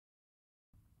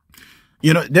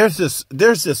You know, there's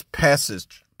this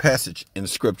passage in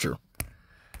scripture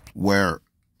where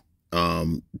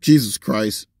Jesus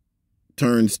Christ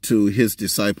turns to his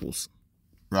disciples,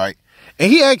 right?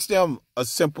 And he asks them a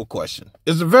simple question.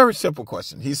 It's a very simple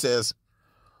question. He says,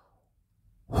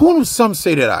 who do some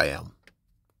say that I am?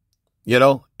 You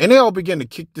know, and they all begin to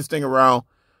kick this thing around.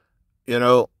 You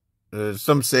know,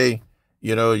 some say,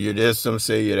 you know, you're this, some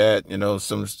say you're that, you know,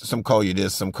 some call you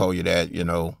this, some call you that, you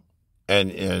know,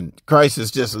 and Christ is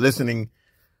just listening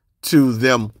to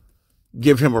them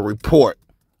give him a report,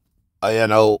 you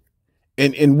know,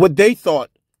 and what they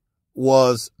thought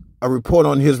was a report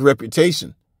on his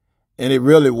reputation. And it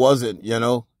really wasn't, you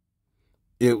know,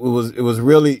 it was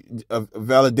really a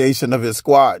validation of his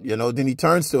squad, you know. Then he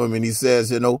turns to him and he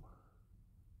says, you know,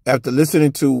 after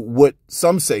listening to what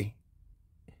some say,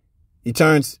 he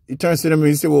turns to them and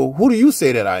he said, well, who do you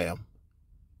say that I am?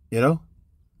 You know?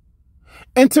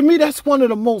 And to me, that's one of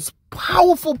the most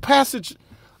powerful passages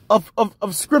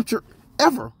of scripture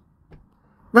ever.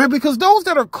 Right? Because those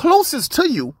that are closest to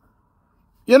you,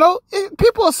 you know,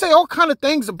 people will say all kind of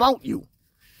things about you.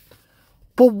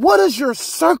 But what does your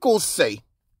circle say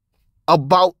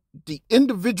about the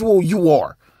individual you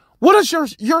are? What does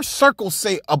your circle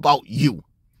say about you?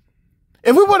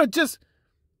 If we want to just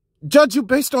judge you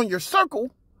based on your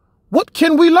circle, what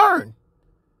can we learn?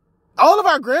 All of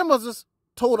our grandmothers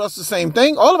told us the same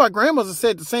thing. All of our grandmothers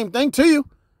said the same thing to you.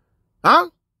 Huh?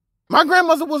 My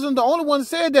grandmother wasn't the only one that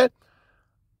said that.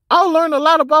 I'll learn a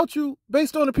lot about you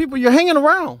based on the people you're hanging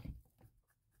around.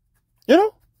 You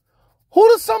know? Who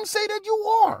do some say that you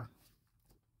are?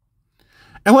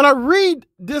 And when I read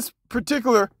this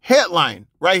particular headline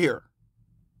right here,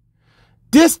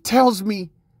 this tells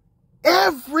me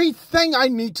everything I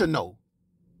need to know.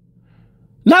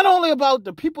 Not only about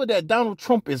the people that Donald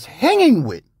Trump is hanging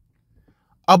with,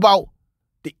 about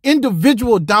the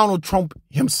individual Donald Trump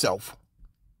himself.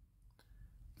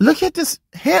 Look at this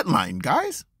headline,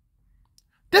 guys.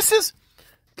 This is,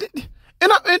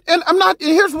 and I'm not,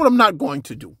 here's what I'm not going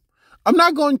to do. I'm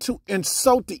not going to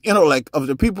insult the intellect of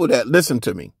the people that listen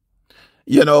to me,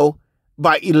 you know,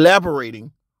 by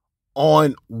elaborating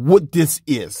on what this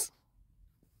is.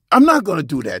 I'm not going to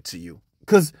do that to you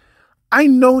because I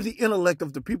know the intellect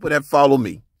of the people that follow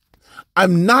me.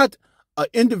 I'm not an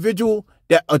individual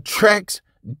that attracts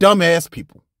dumbass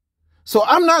people. So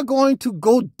I'm not going to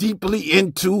go deeply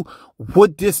into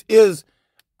what this is.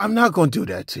 I'm not going to do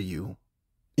that to you,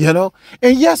 you know?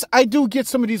 And yes, I do get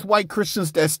some of these white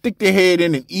Christians that stick their head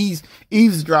in and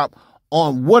eavesdrop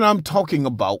on what I'm talking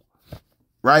about,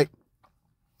 right?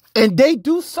 And they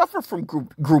do suffer from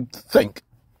group think.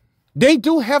 They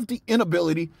do have the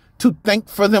inability to think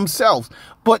for themselves.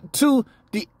 But to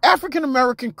the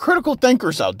African-American critical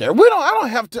thinkers out there, I don't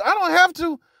have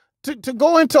to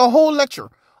go into a whole lecture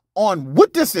on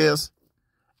what this is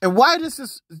and why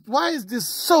is this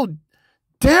so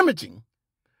damaging,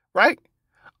 right?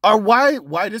 Or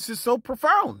why this is so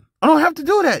profound. I don't have to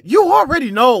do that. You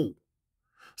already know.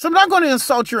 So I'm not going to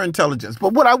insult your intelligence.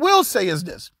 But what I will say is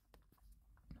this,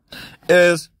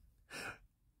 is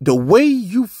the way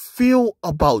you feel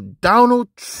about Donald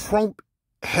Trump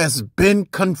has been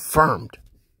confirmed.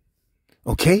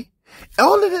 Okay?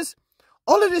 All of this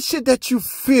shit that you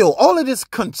feel, all of this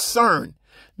concern,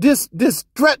 this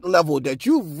threat level that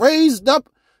you've raised up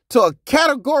to a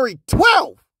category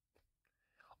 12,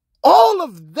 all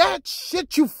of that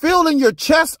shit you feel in your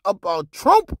chest about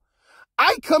Trump,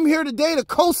 I come here today to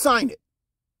co-sign it.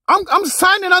 I'm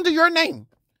signing under your name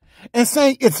and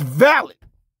saying it's valid.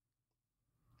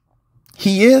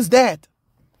 He is that.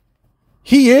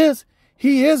 He is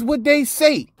what they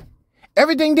say.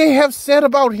 Everything they have said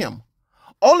about him.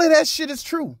 All of that shit is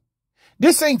true.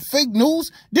 This ain't fake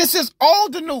news. This is all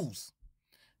the news.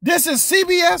 This is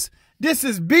CBS. This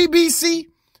is BBC.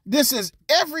 This is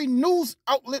every news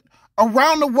outlet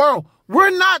around the world. We're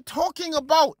not talking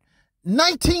about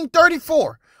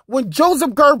 1934 when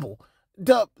Joseph Goebbels,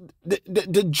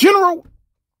 the general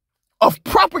of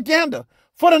propaganda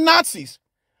for the Nazis,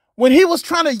 when he was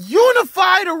trying to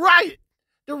unify the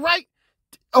right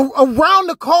around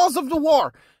the cause of the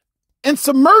war and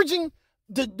submerging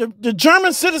the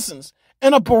German citizens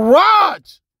in a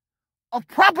barrage of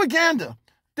propaganda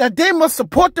that they must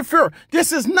support the Fuhrer.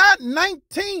 This is not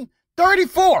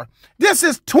 1934. This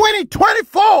is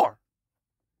 2024.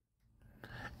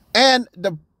 And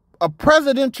a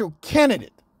presidential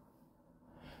candidate,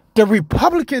 the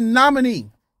Republican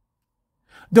nominee,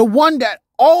 the one that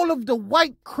all of the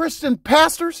white Christian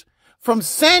pastors from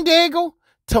San Diego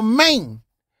to Maine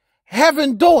have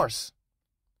endorsed,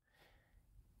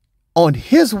 on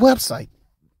his website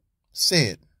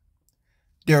said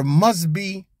there must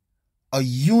be a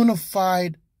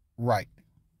unified right.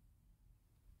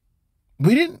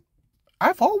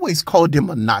 I've always called them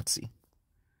a Nazi.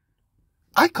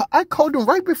 I called them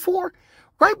right before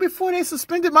they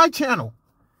suspended my channel.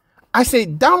 I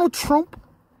said Donald Trump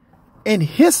and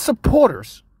his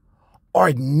supporters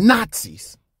are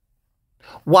Nazis.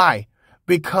 Why?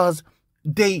 Because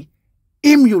they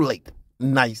emulate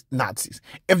Nazis.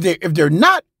 If they're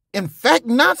not in fact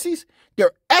Nazis,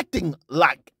 they're acting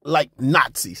like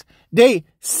Nazis. They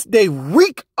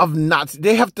reek of Nazis.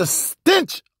 They have the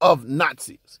stench of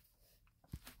Nazis.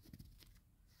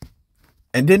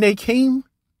 And then they came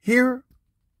here,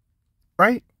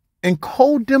 right, and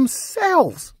called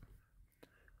themselves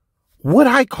what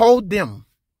I called them.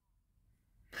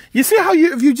 You see how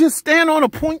if you just stand on a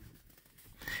point,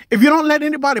 if you don't let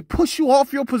anybody push you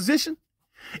off your position,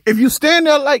 if you stand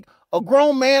there like a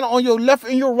grown man on your left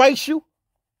and your right shoe,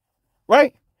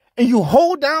 right, and you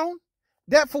hold down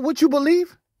that for what you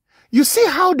believe, you see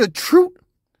how the truth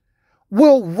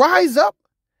will rise up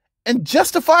and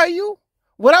justify you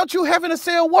without you having to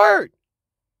say a word.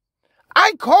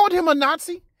 I called him a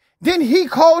Nazi, then he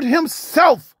called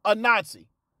himself a Nazi.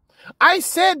 I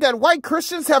said that white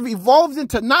Christians have evolved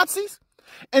into Nazis,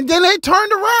 and then they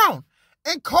turned around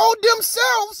and called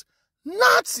themselves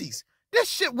Nazis. This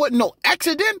shit wasn't no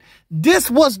accident. This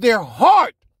was their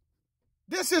heart.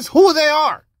 This is who they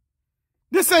are.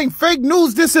 This ain't fake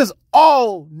news. This is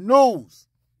all news.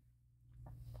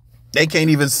 They can't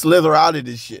even slither out of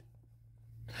this shit.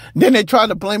 Then they try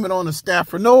to blame it on the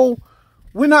staffer. No,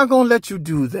 we're not going to let you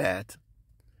do that.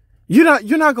 You're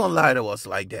not going to lie to us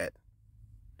like that.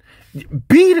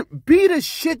 Be the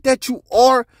shit that you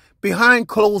are behind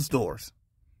closed doors.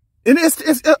 And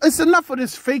it's enough of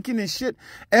this faking and shit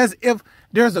as if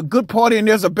there's a good party and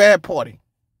there's a bad party.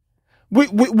 We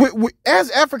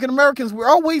as African Americans, we're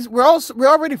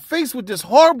already faced with this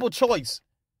horrible choice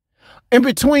in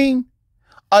between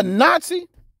a Nazi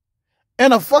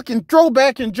and a fucking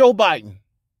throwback in Joe Biden.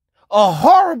 A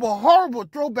horrible, horrible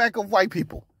throwback of white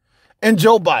people and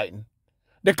Joe Biden.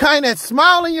 The kind that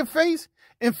smile in your face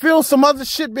and feel some other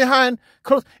shit behind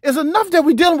clothes. It's enough that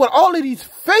we're dealing with all of these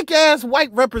fake ass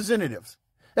white representatives.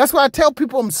 That's why I tell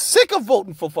people I'm sick of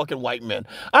voting for fucking white men.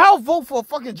 I'll vote for a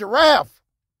fucking giraffe.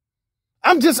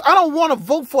 I don't want to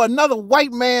vote for another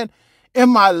white man in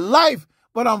my life,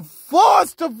 but I'm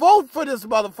forced to vote for this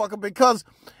motherfucker because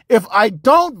if I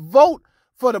don't vote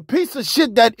for the piece of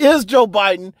shit that is Joe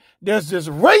Biden, there's this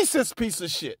racist piece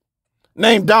of shit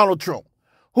named Donald Trump,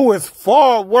 who is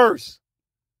far worse.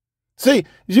 See,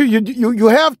 you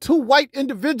have two white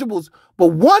individuals, but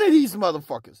one of these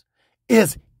motherfuckers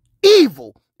is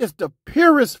evil. It's the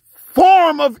purest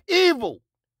form of evil.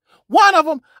 One of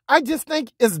them, I just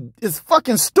think is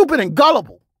fucking stupid and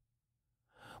gullible.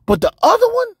 But the other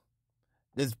one,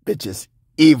 this bitch is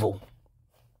evil.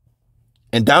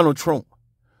 And Donald Trump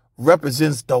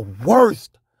represents the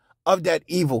worst of that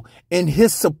evil. And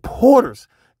his supporters,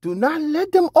 do not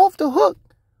let them off the hook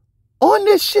on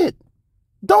this shit.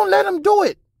 Don't let them do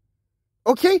it.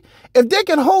 Okay? If they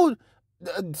can hold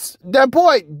that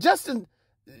boy, Justin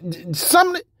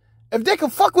Sumner, if they can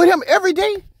fuck with him every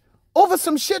day over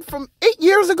some shit from 8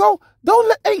 years ago,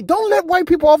 don't let white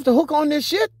people off the hook on this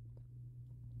shit.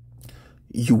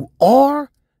 You are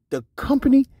the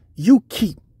company you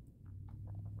keep.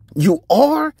 You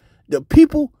are the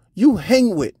people you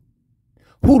hang with.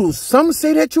 Who do some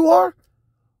say that you are?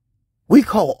 We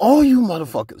call all you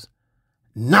motherfuckers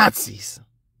Nazis.